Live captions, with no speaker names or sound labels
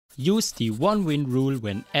Use the one-win rule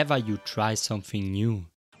whenever you try something new.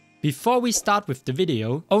 Before we start with the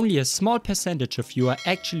video, only a small percentage of you are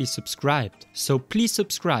actually subscribed, so please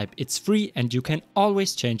subscribe, it's free and you can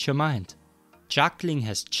always change your mind. Juggling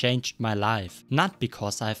has changed my life, not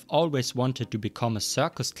because I've always wanted to become a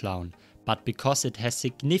circus clown, but because it has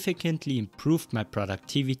significantly improved my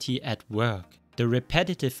productivity at work. The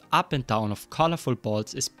repetitive up and down of colorful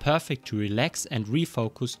balls is perfect to relax and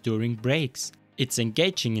refocus during breaks. It's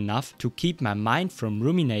engaging enough to keep my mind from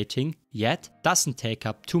ruminating, yet doesn't take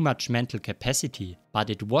up too much mental capacity. But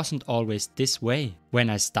it wasn't always this way. When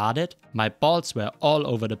I started, my balls were all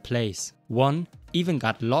over the place. One even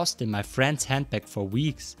got lost in my friend's handbag for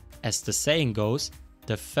weeks. As the saying goes,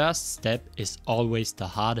 the first step is always the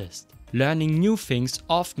hardest. Learning new things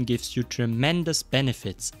often gives you tremendous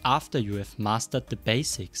benefits after you have mastered the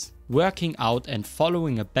basics. Working out and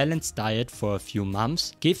following a balanced diet for a few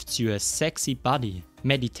months gives you a sexy body.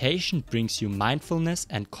 Meditation brings you mindfulness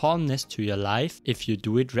and calmness to your life if you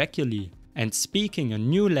do it regularly. And speaking a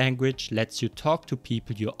new language lets you talk to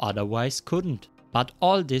people you otherwise couldn't. But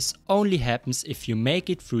all this only happens if you make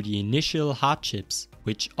it through the initial hardships,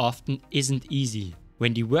 which often isn't easy.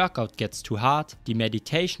 When the workout gets too hard, the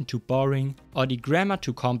meditation too boring, or the grammar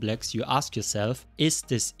too complex, you ask yourself, is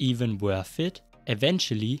this even worth it?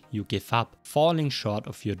 Eventually, you give up, falling short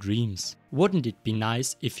of your dreams. Wouldn't it be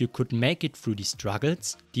nice if you could make it through the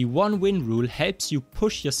struggles? The one-win rule helps you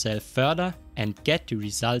push yourself further and get the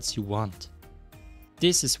results you want.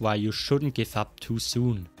 This is why you shouldn't give up too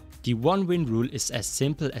soon. The one-win rule is as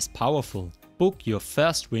simple as powerful. Book your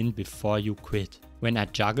first win before you quit. When I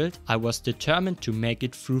juggled, I was determined to make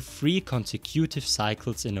it through 3 consecutive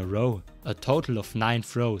cycles in a row, a total of 9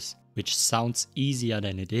 throws, which sounds easier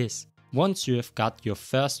than it is. Once you have got your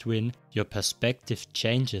first win, your perspective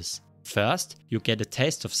changes. First, you get a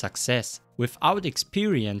taste of success. Without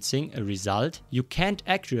experiencing a result, you can't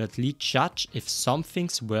accurately judge if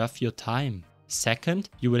something's worth your time. Second,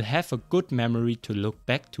 you will have a good memory to look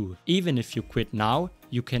back to. Even if you quit now,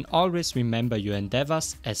 you can always remember your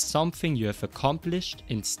endeavors as something you have accomplished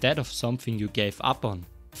instead of something you gave up on.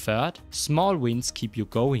 Third, small wins keep you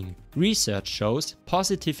going. Research shows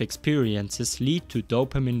positive experiences lead to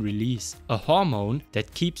dopamine release, a hormone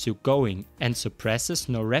that keeps you going and suppresses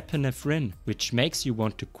norepinephrine, which makes you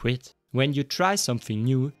want to quit. When you try something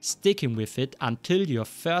new, sticking with it until your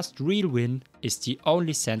first real win is the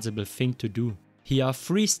only sensible thing to do. Here are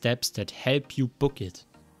 3 steps that help you book it.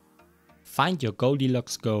 Find your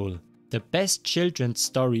Goldilocks goal. The best children's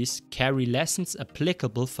stories carry lessons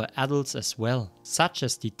applicable for adults as well, such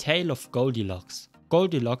as the tale of Goldilocks.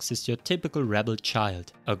 Goldilocks is your typical rebel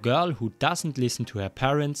child, a girl who doesn't listen to her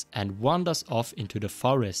parents and wanders off into the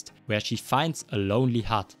forest, where she finds a lonely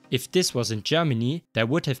hut. If this was in Germany, there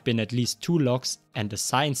would have been at least 2 locks and a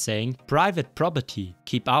sign saying, "Private property,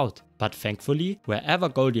 keep out." But thankfully, wherever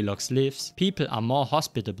Goldilocks lives, people are more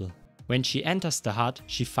hospitable. When she enters the hut,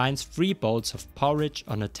 she finds 3 bowls of porridge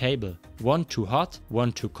on a table. 1 too hot,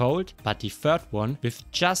 1 too cold, but the 3rd one with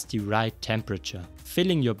just the right temperature.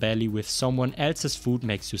 Filling your belly with someone else's food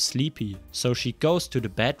makes you sleepy, so she goes to the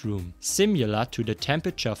bedroom. Similar to the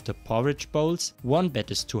temperature of the porridge bowls, 1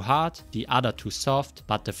 bed is too hard, the other too soft,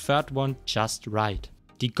 but the 3rd one just right.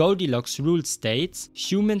 The Goldilocks rule states,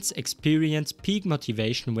 humans experience peak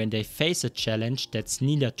motivation when they face a challenge that's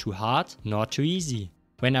neither too hard nor too easy.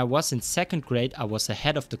 When I was in 2nd grade, I was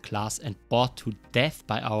ahead of the class and bored to death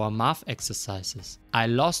by our math exercises. I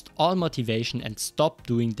lost all motivation and stopped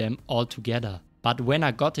doing them altogether. But when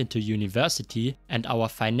I got into university and our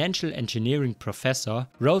financial engineering professor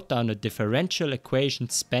wrote down a differential equation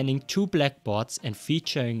spanning 2 blackboards and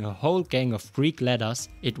featuring a whole gang of Greek letters,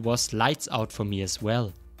 it was lights out for me as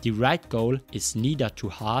well. The right goal is neither too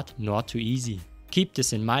hard nor too easy. Keep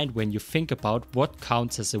this in mind when you think about what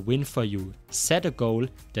counts as a win for you. Set a goal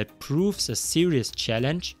that proves a serious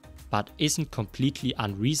challenge but isn't completely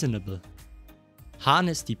unreasonable.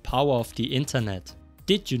 Harness the power of the internet.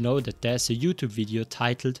 Did you know that there's a YouTube video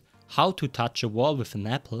titled "How to Touch a Wall with an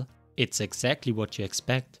Apple"? It's exactly what you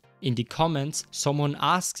expect. In the comments, someone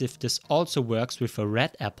asks if this also works with a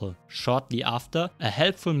red apple. Shortly after, a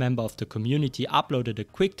helpful member of the community uploaded a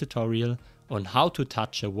quick tutorial on how to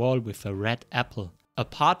touch a wall with a red apple.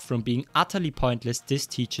 Apart from being utterly pointless, this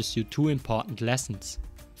teaches you 2 important lessons.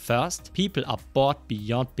 First, people are bored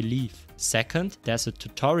beyond belief. Second, there's a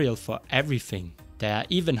tutorial for everything. There are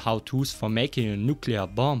even how-tos for making a nuclear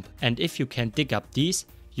bomb. And if you can dig up these,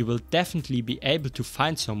 you will definitely be able to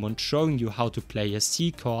find someone showing you how to play a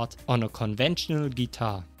C chord on a conventional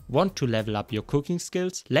guitar. Want to level up your cooking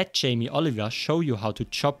skills? Let Jamie Oliver show you how to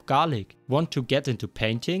chop garlic. Want to get into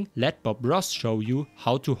painting? Let Bob Ross show you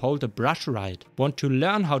how to hold a brush right. Want to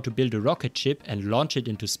learn how to build a rocket ship and launch it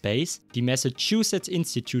into space? The Massachusetts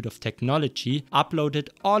Institute of Technology uploaded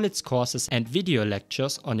all its courses and video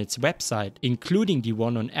lectures on its website, including the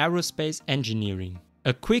one on aerospace engineering.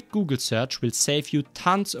 A quick Google search will save you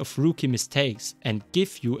tons of rookie mistakes and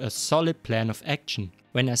give you a solid plan of action.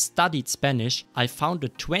 When I studied Spanish, I found a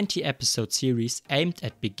 20-episode series aimed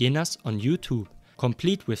at beginners on YouTube,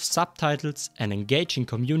 complete with subtitles, an engaging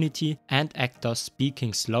community, and actors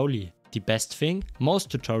speaking slowly. The best thing? Most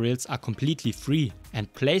tutorials are completely free,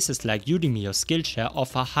 and places like Udemy or Skillshare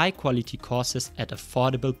offer high-quality courses at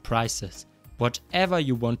affordable prices. Whatever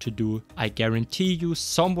you want to do, I guarantee you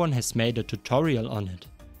someone has made a tutorial on it.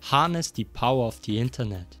 Harness the power of the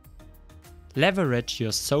internet. Leverage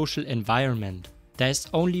your social environment. There's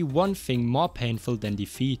only one thing more painful than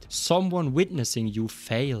defeat: someone witnessing you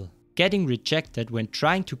fail. Getting rejected when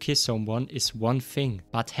trying to kiss someone is one thing,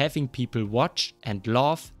 but having people watch and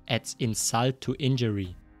laugh adds insult to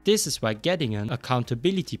injury. This is why getting an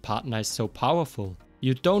accountability partner is so powerful.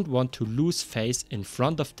 You don't want to lose face in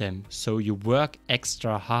front of them, so you work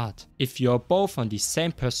extra hard. If you're both on the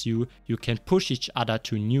same pursuit, you can push each other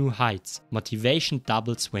to new heights. Motivation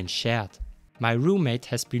doubles when shared. My roommate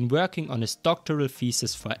has been working on his doctoral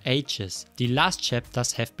thesis for ages. The last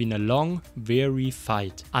chapters have been a long, weary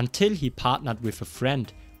fight, until he partnered with a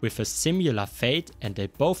friend with a similar fate and they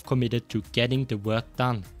both committed to getting the work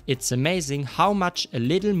done. It's amazing how much a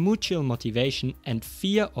little mutual motivation and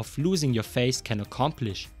fear of losing your face can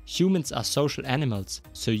accomplish. Humans are social animals,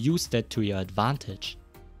 so use that to your advantage.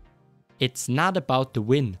 It's not about the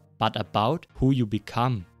win, but about who you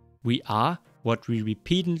become. We are what we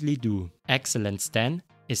repeatedly do. Excellence then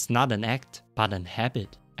is not an act, but an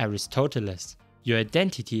habit. Aristoteles. Your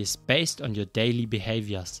identity is based on your daily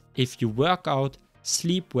behaviors. If you work out,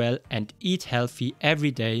 sleep well and eat healthy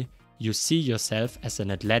every day, you see yourself as an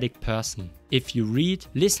athletic person. If you read,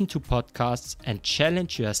 listen to podcasts and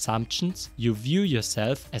challenge your assumptions, you view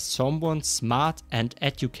yourself as someone smart and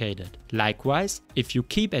educated. Likewise, if you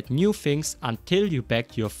keep at new things until you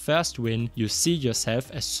bag your first win, you see yourself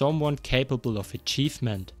as someone capable of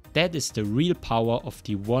achievement. That is the real power of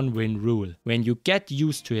the one-win rule. When you get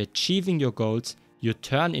used to achieving your goals, you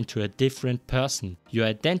turn into a different person. Your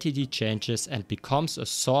identity changes and becomes a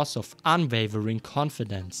source of unwavering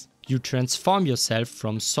confidence. You transform yourself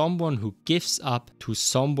from someone who gives up to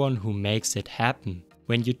someone who makes it happen.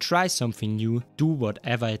 When you try something new, do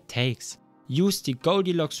whatever it takes. Use the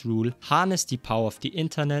Goldilocks rule, harness the power of the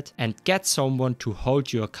internet, and get someone to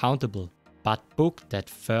hold you accountable. But book that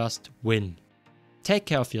first win. Take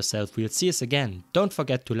care of yourself, we'll see us again. Don't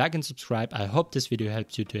forget to like and subscribe. I hope this video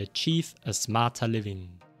helps you to achieve a smarter living.